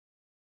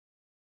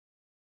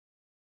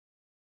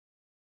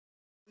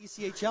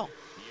ECHL.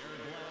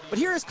 But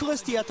here is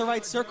Calisti at the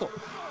right circle.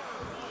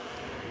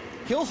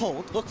 He'll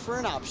hold, look for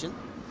an option.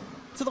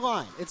 To the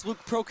line, it's Luke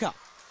Prokop.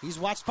 He's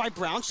watched by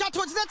Brown. Shot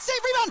towards the net, save,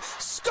 rebound,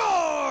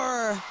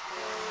 score!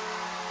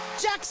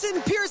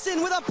 Jackson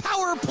Pearson with a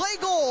power play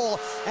goal.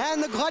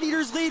 And the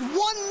Gladiators lead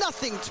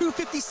 1-0,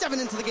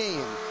 2:57 into the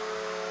game.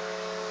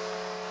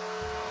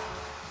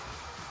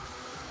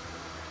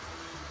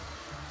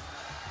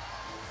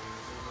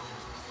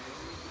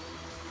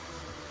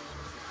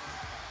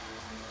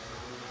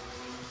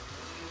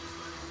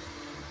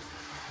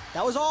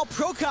 That was all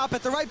Prokop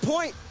at the right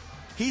point.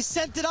 He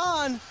sent it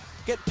on.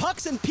 Get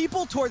pucks and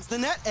people towards the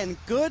net, and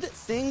good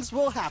things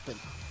will happen.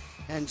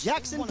 And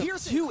Jackson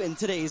Pearson 2 in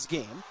today's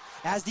game.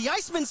 As the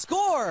Icemen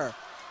score,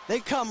 they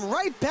come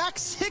right back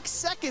 6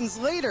 seconds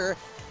later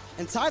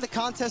and tie the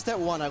contest at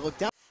 1. I look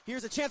down.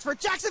 Here's a chance for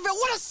Jacksonville.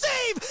 What a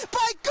save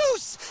by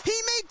Goose! He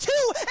made 2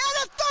 and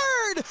a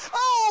third!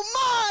 Oh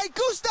my!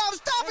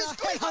 Gustav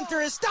Stavis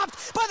Hunter is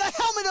stopped by the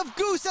helmet of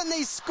Goose, and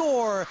they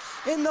score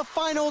in the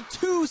final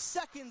 2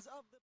 seconds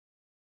of the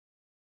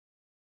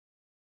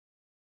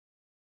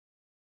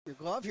your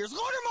glove. Here's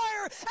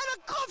Laudermeyer, and a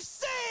glove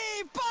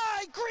save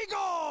by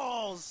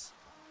Griegels!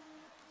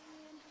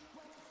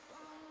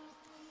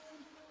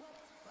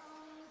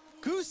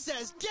 Goose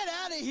says, get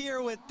out of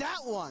here with that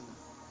one.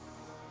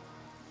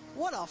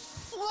 What a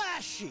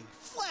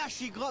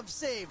flashy glove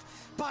save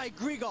by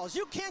Griegels.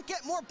 You can't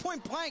get more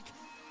point blank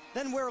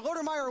than where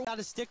Laudermeyer got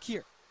a stick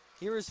here.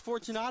 Here is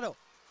Fortunato.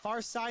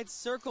 Far side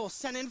circle,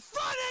 sent in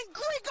front, and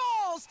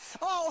Griegels!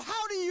 Oh,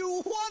 how do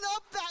you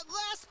one-up that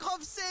last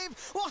glove save?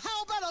 Well,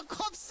 how about a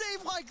glove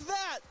save like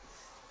that?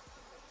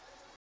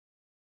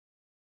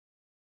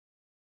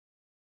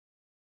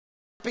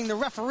 The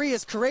referee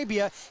is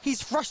Carabia.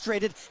 He's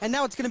frustrated, and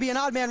now it's going to be an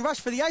odd man rush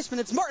for the Icemen.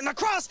 It's Martin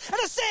across, and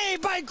a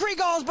save by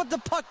Griegels, but the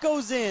puck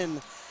goes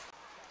in.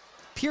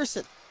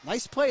 Pearson,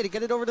 nice play to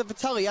get it over to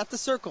Vitelli at the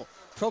circle.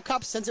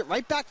 Prokop sends it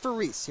right back for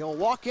Reese. He'll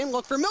walk in,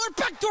 look for Miller,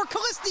 backdoor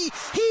Calisti.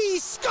 He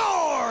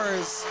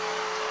scores!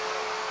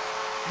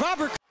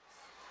 Robert.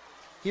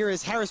 Here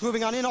is Harris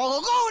moving on in all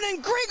alone,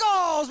 and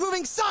Griegels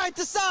moving side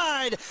to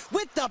side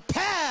with the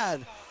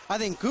pad. I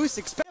think Goose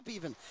expect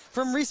even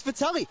from Reese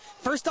Vitelli.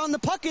 First on the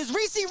puck is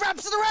Reese. He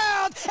wraps it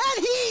around,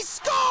 and he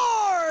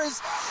scores!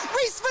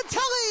 Reese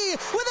Vitelli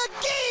with a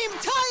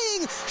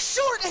game-tying,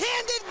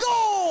 short-handed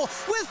goal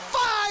with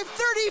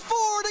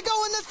 5:34 to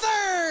go in the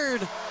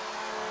third.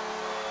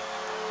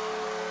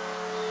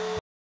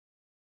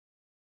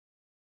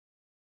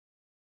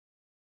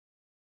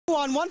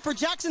 On one for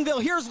Jacksonville.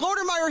 Here's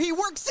Laudermeyer. He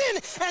works in,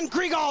 and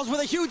Griegels with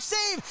a huge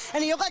save,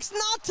 and he elects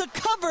not to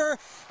cover,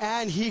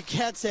 and he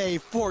gets a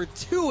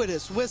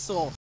fortuitous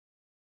whistle.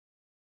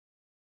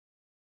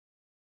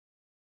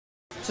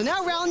 So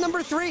now round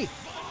number 3.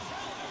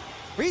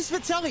 Reese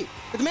Vitelli,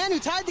 the man who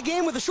tied the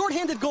game with a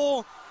shorthanded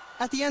goal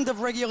at the end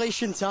of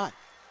regulation time.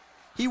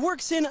 He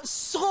works in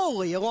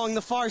slowly along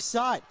the far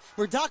side,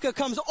 where Daka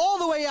comes all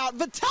the way out.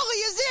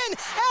 Vitelli is in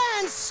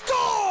and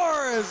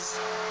scores!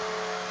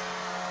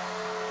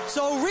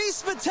 So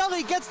Reese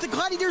Vitelli gets the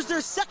Gladiators their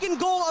second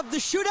goal of the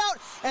shootout,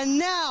 and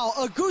now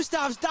a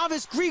Gustav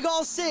Stavis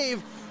Griegels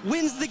save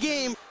wins the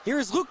game.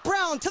 Here's Luke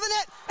Brown to the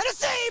net, and a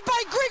save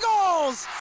by Griegels!